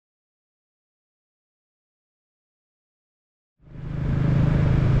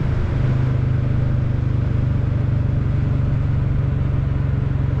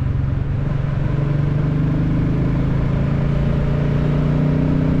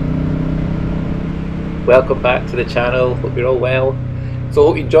welcome back to the channel. Hope you're all well. So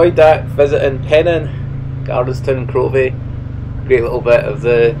hope you enjoyed that visiting Pennin, Gardenston, Crovey, great little bit of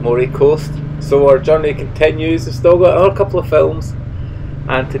the Moray Coast. So our journey continues. We've still got another couple of films,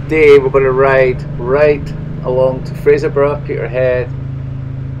 and today we're going to ride right along to Fraserburgh, Peterhead,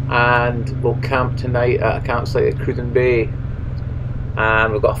 and we'll camp tonight at a campsite at Cruden Bay.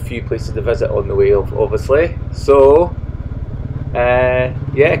 And we've got a few places to visit on the way, obviously. So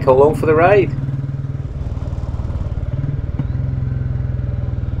yeah, come along for the ride.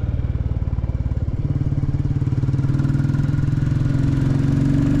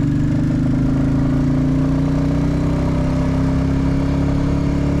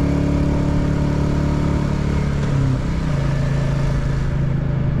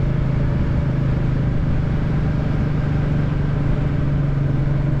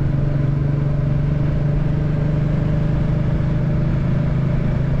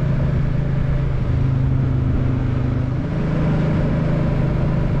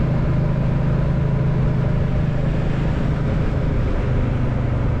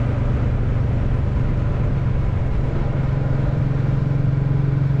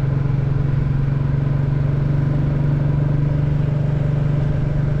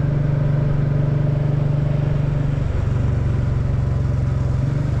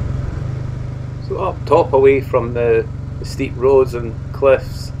 Up top, away from the steep roads and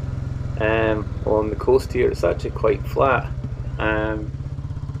cliffs on the coast here, it's actually quite flat.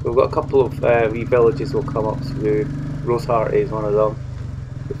 We've got a couple of wee villages we'll come up to. Roseheart is one of them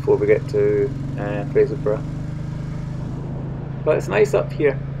before we get to Fraserburgh. But it's nice up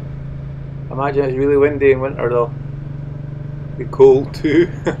here. I imagine it's really windy in winter though. Be cold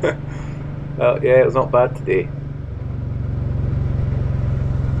too. Well, yeah, it was not bad today.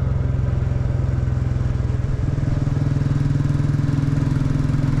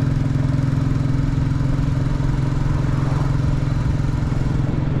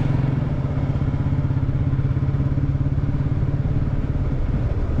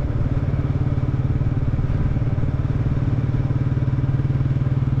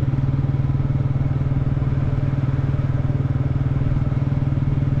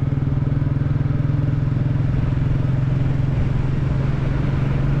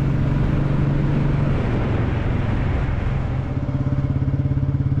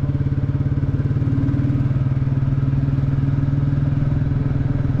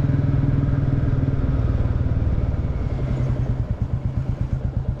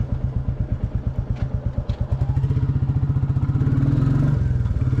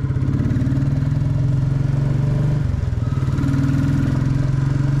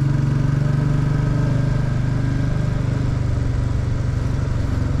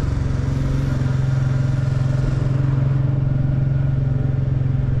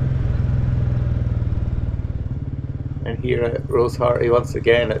 Here at Roseheart, once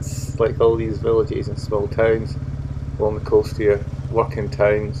again, it's like all these villages and small towns along the coast here, working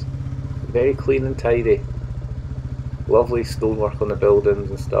towns, very clean and tidy, lovely stonework on the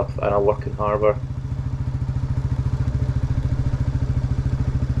buildings and stuff, and a working harbour.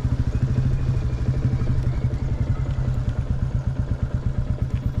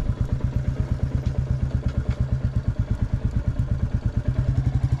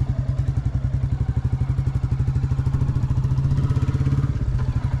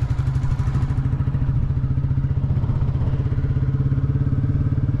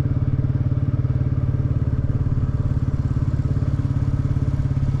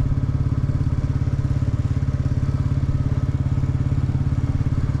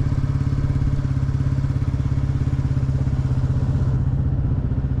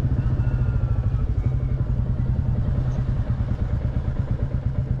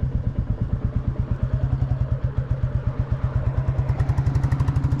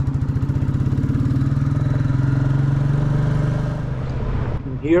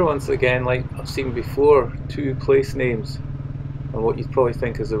 Here once again, like I've seen before, two place names, and what you'd probably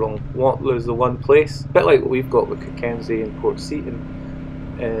think is the wrong. What was the one place? A bit like what we've got with Cockenzie and Port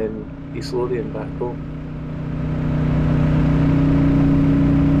Seaton and East Lothian back home.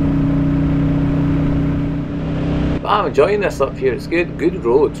 But I'm enjoying this up here. It's good, good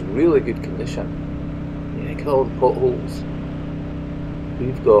roads, really good condition. Yeah, look at all the potholes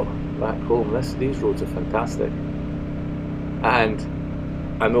we've got back home. These roads are fantastic, and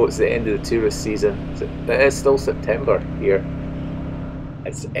I know it's the end of the tourist season, but it is still September here.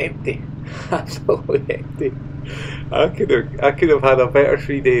 It's empty, absolutely empty. I could have had a better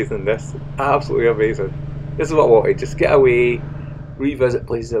 3 days than this. Absolutely amazing. This is what I wanted, just get away, revisit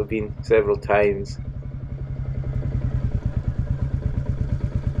places I've been several times.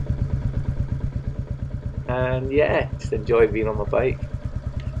 and yeah, just enjoy being on my bike.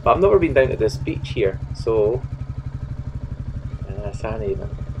 But I've never been down to this beach here, so Sandhaven.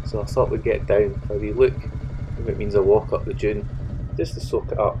 So I thought we'd get down for a wee look, if it means a walk up the dune, just to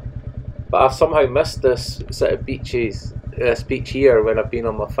soak it up. But I've somehow missed this sort of this beach here when I've been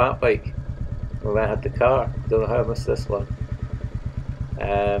on my fat bike, when I had the car. Don't know how I missed this one.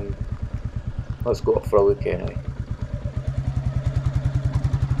 Let's go up for a look anyway.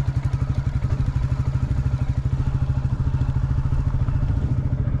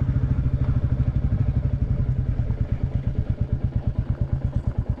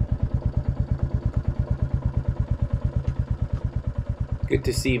 Good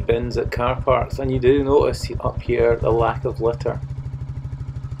to see bins at car parks, and you do notice up here the lack of litter.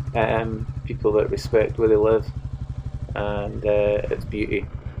 People that respect where they live, and its beauty.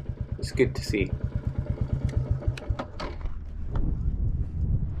 It's good to see.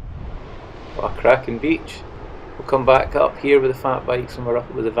 What a cracking beach. We'll come back up here with the fat bikes when we're up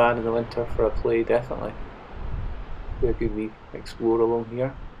with the van in the winter for a play, definitely. Be a good wee explore along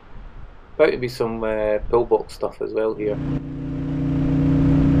here. About to be some pillbox stuff as well here.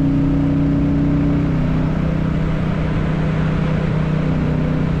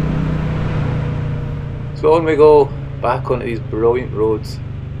 So on we go, back onto these brilliant roads.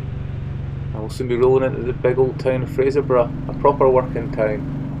 And we'll soon be rolling into the big old town of Fraserburgh, a proper working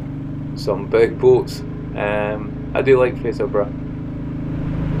town. Some big boats. I do like Fraserburgh.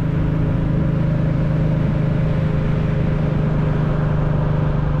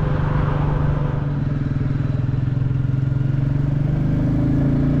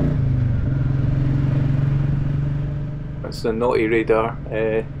 That's the naughty radar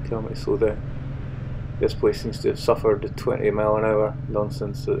telling me to slow down. This place seems to have suffered the 20 mph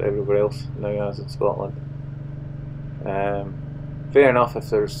nonsense that everywhere else now has in Scotland. Fair enough if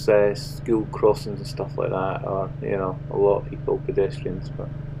there's school crossings and stuff like that, or you know, a lot of people, pedestrians, but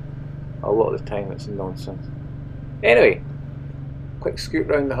a lot of the time it's nonsense. Anyway, quick scoot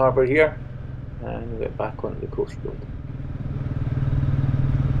round the harbour here, and we'll get back onto the coast road.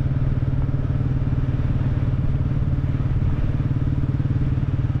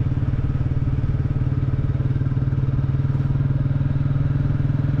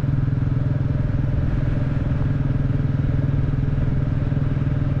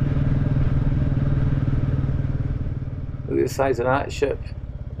 Look at the size of that ship,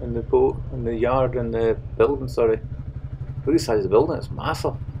 and the boat, and the yard, and the building, sorry. Look at the size of the building, it's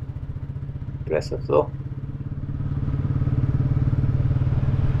massive. Impressive though.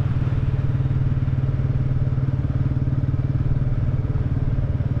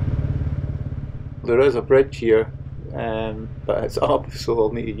 There is a bridge here, but it's up, so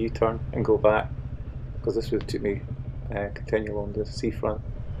I'll need a U-turn and go back, because this would have took me continue along the seafront.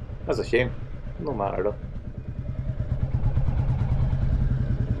 That's a shame, no matter though.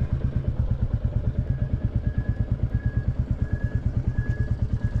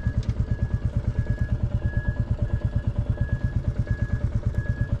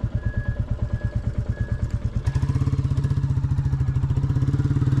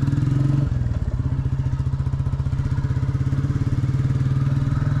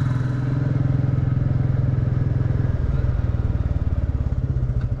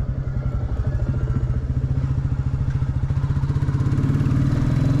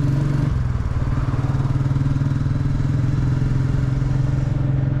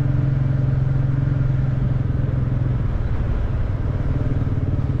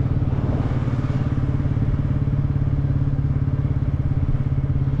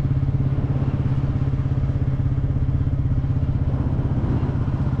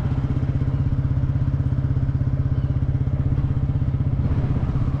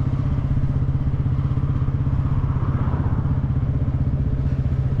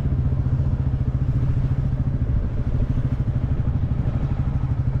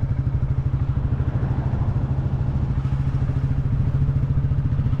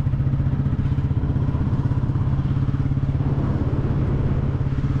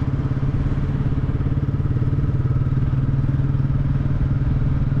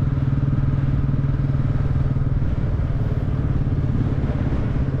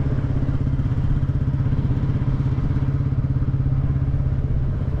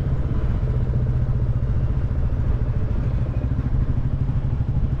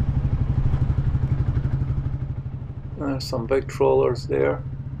 There's some big trawlers there.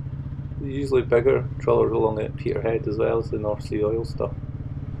 There's usually bigger trawlers along at Peterhead as well as the North Sea oil stuff.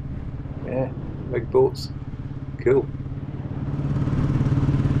 Yeah, big boats. Cool.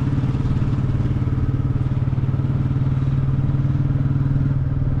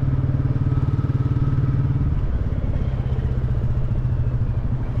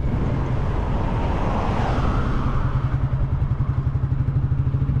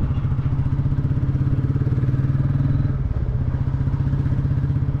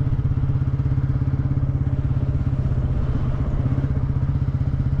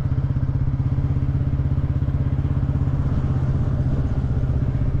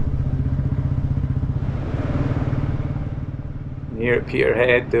 here at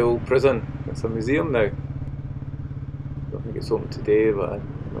Peterhead, the old prison. It's a museum now. I don't think it's open today, but I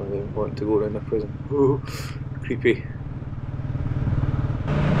really want to go around the prison. Ooh, creepy.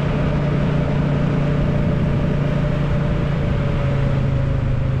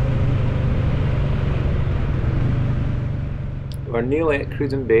 We're nearly at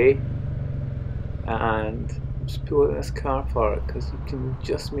Cruden Bay, and just pull out this car park because you can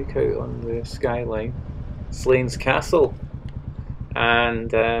just make out on the skyline Slains Castle,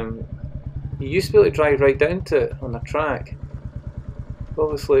 and you used to be able to drive right down to it on the track.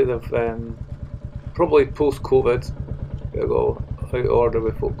 Obviously they've probably post-COVID they got out of order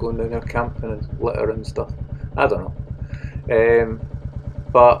with folk going down there camping and litter and stuff. I don't know,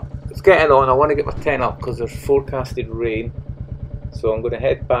 but it's getting on. I want to get my tent up because there's forecasted rain. So I'm going to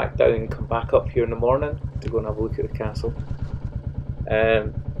head back down and come back up here in the morning to go and have a look at the castle.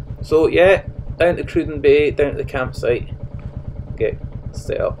 So yeah, down to Cruden Bay, down to the campsite, get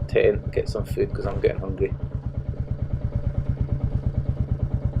set up tent, get some food because I'm getting hungry.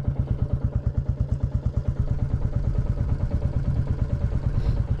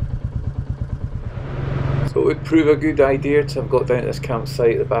 So it would prove a good idea to have got down to this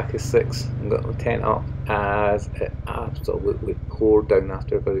campsite at the back of 6 and got my tent up, as it absolutely poured down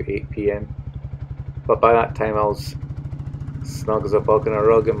after about 8 PM. But by that time I was snug as a bug in a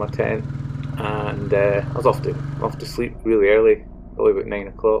rug in my tent, and I was off to sleep really early, probably about 9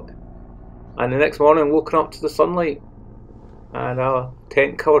 o'clock. And the next morning woken up to the sunlight and a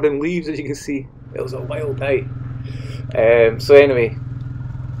tent covered in leaves, as you can see. It was a wild night. So anyway,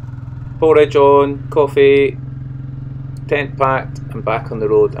 porridge on, coffee, tent packed, and back on the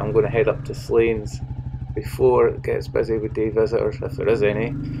road. I'm going to head up to Slains before it gets busy with day visitors, if there is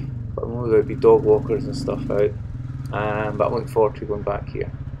any. But I know there'll be dog walkers and stuff out. But I'm looking forward to going back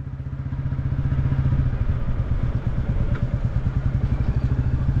here.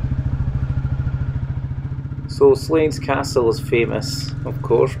 So Slains Castle is famous, of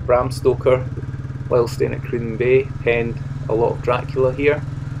course. Bram Stoker, while staying at Cruden Bay, penned a lot of Dracula here,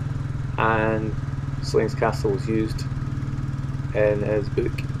 and Slains Castle was used in his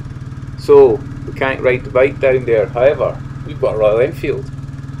book. So we can't ride the bike down there. However, we've got a Royal Enfield,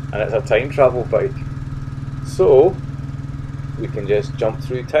 and it's a time travel bike, so we can just jump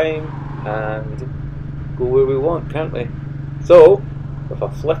through time and go where we want, can't we? So with a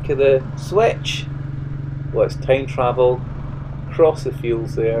flick of the switch, let's time travel across the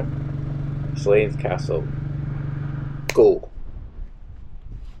fields there, Slains Castle. Go.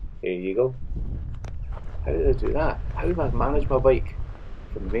 There you go. How did I do that? How did I manage my bike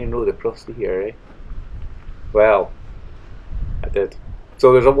from the main road across to here, eh? Well, I did.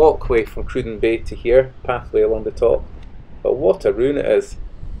 So there's a walkway from Cruden Bay to here, pathway along the top. But what a ruin it is.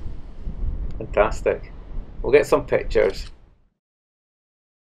 Fantastic. We'll get some pictures.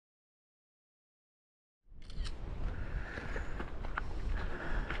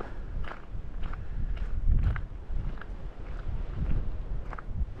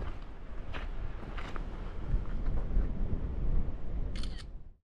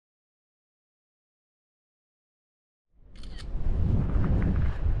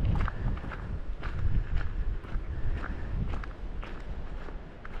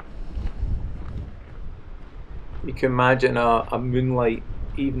 You can imagine a moonlight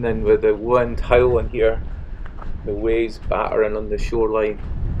evening with the wind howling here, the waves battering on the shoreline.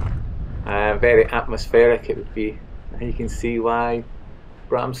 Very atmospheric it would be, and you can see why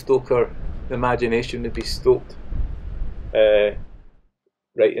Bram Stoker, the imagination would be stoked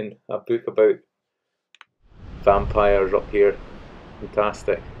writing a book about vampires up here.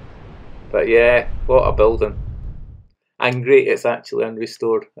 Fantastic. But yeah, what a building. And great it's actually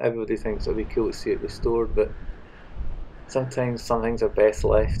unrestored. Everybody thinks it'd be cool to see it restored, but sometimes some things are best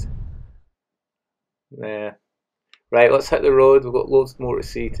left. Yeah. Right, let's hit the road. We've got loads more to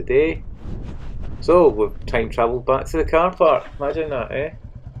see today. So we've time travelled back to the car park. Imagine that, eh?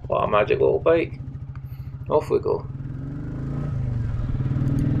 What a magic little bike. Off we go.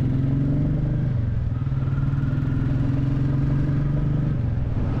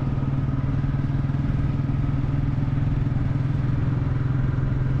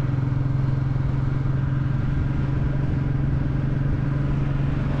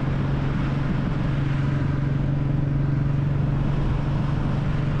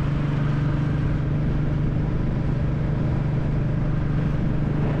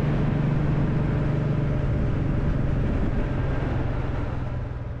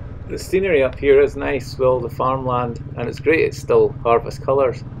 The scenery up here is nice with all the farmland, and it's great it's still harvest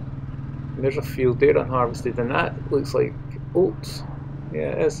colours. And there's a field there unharvested, and that looks like oats.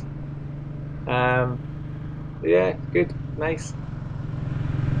 Yeah, it is. Yeah, good, nice.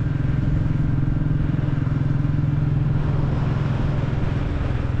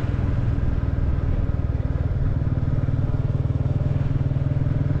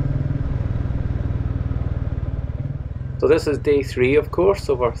 So this is day 3, of course,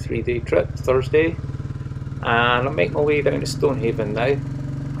 of our 3-day trip, Thursday. And I'm making my way down to Stonehaven now.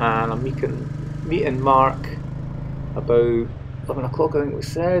 And I'm meeting Mark about 11 o'clock, I think we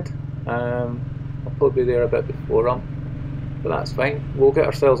said. I'll probably be there a bit before him, but that's fine. We'll get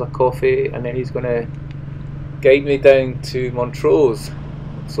ourselves a coffee and then he's going to guide me down to Montrose.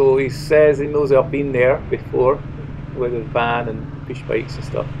 So he says he knows I've been there before with his van and push bikes and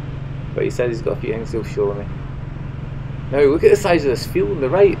stuff, but he says he's got a few things he'll show me. Now look at the size of this field on the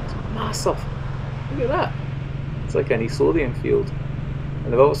right, it's massive. Look at that, it's like an Isoldean field.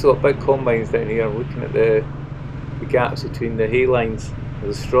 And they've also got big combines down here looking at the gaps between the hay lines of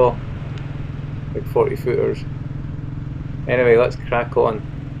the straw, big 40 footers. Anyway, let's crack on.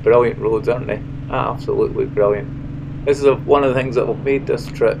 Brilliant roads, aren't they? Absolutely brilliant. This is one of the things that have made this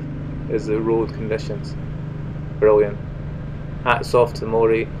trip, is the road conditions. Brilliant. Hats off to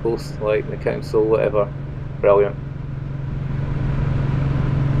Moray Coast, like the council, whatever. Brilliant.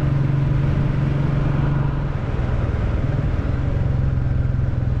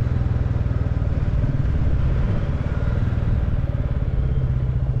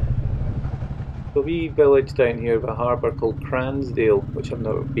 A wee village down here of a harbour called Cransdale, which I've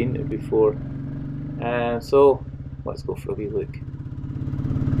never been to before. So let's go for a wee look.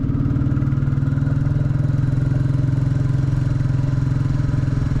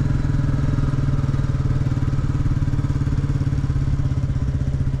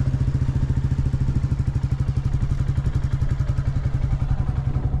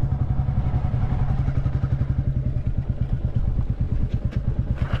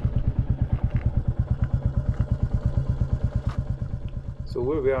 So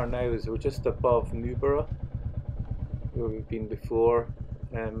where we are now is we're just above Newborough, where we've been before.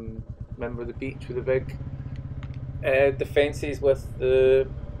 Remember the beach with the big defences with the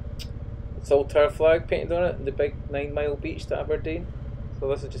Saltire flag painted on it, the big 9-mile beach to Aberdeen. So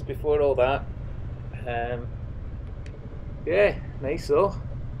this is just before all that. Yeah, nice though.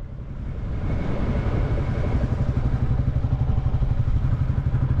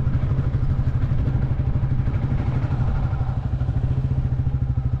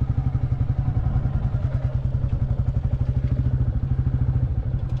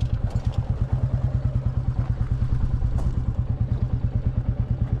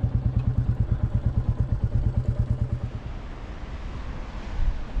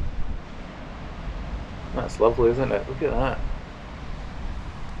 That's lovely, isn't it? Look at that.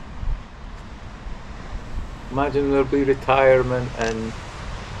 Imagine there'll be retirement and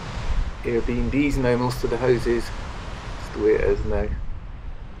Airbnbs now, most of the houses. That's the way it is now.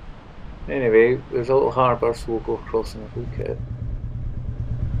 Anyway, there's a little harbour, so we'll go across and have a look at it.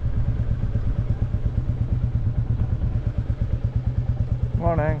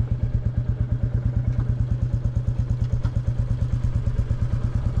 Morning.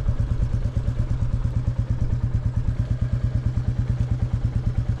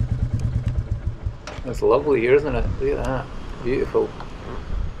 It's lovely here, isn't it? Look at that. Beautiful.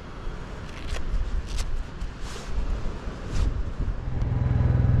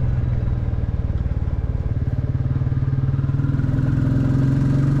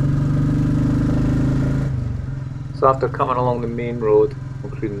 So after coming along the main road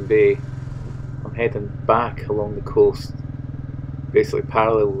on Cruden Bay, I'm heading back along the coast, basically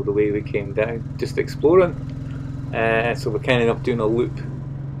parallel with the way we came down, just exploring. So we're kind of doing a loop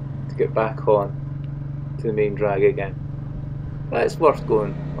to get back on to the main drag again. But it's worth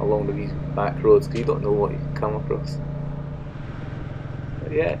going along these back roads because you don't know what you can come across.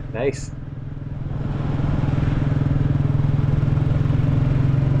 But yeah, nice.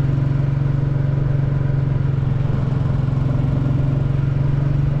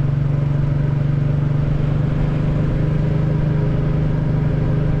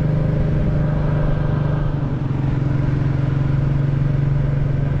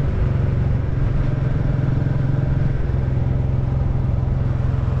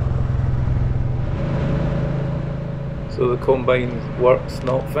 So the combine work's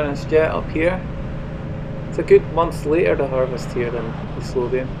not finished yet up here. It's a good month later to harvest here in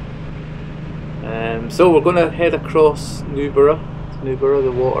Isoldean. So we're going to head across Newborough, to Newborough,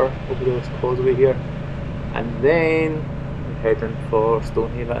 the water over this causeway here, and then we're heading for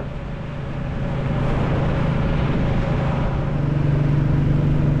Stonehaven.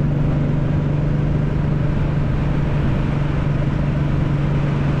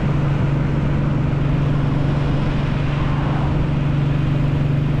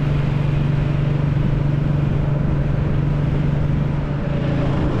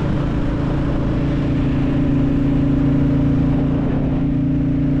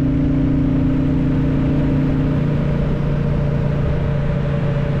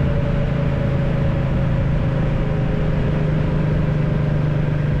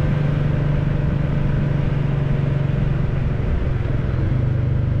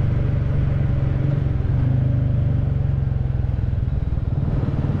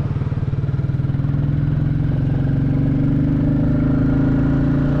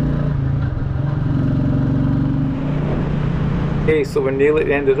 Okay, so we're nearly at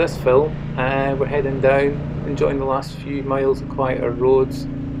the end of this film and we're heading down, enjoying the last few miles of quieter roads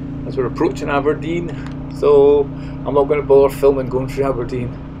as we're approaching Aberdeen. So I'm not going to bother filming going through Aberdeen.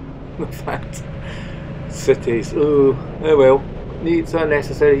 In fact, cities, oh well, needs a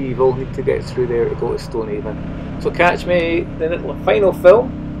necessary evil, need to get through there to go to Stonehaven. So catch me in the final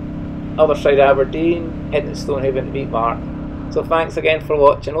film, other side of Aberdeen, heading to Stonehaven to meet Mark. So thanks again for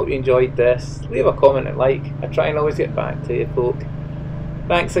watching, hope you enjoyed this. Leave a comment and like, I try and always get back to you folk.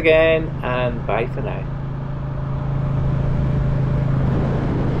 Thanks again and bye for now.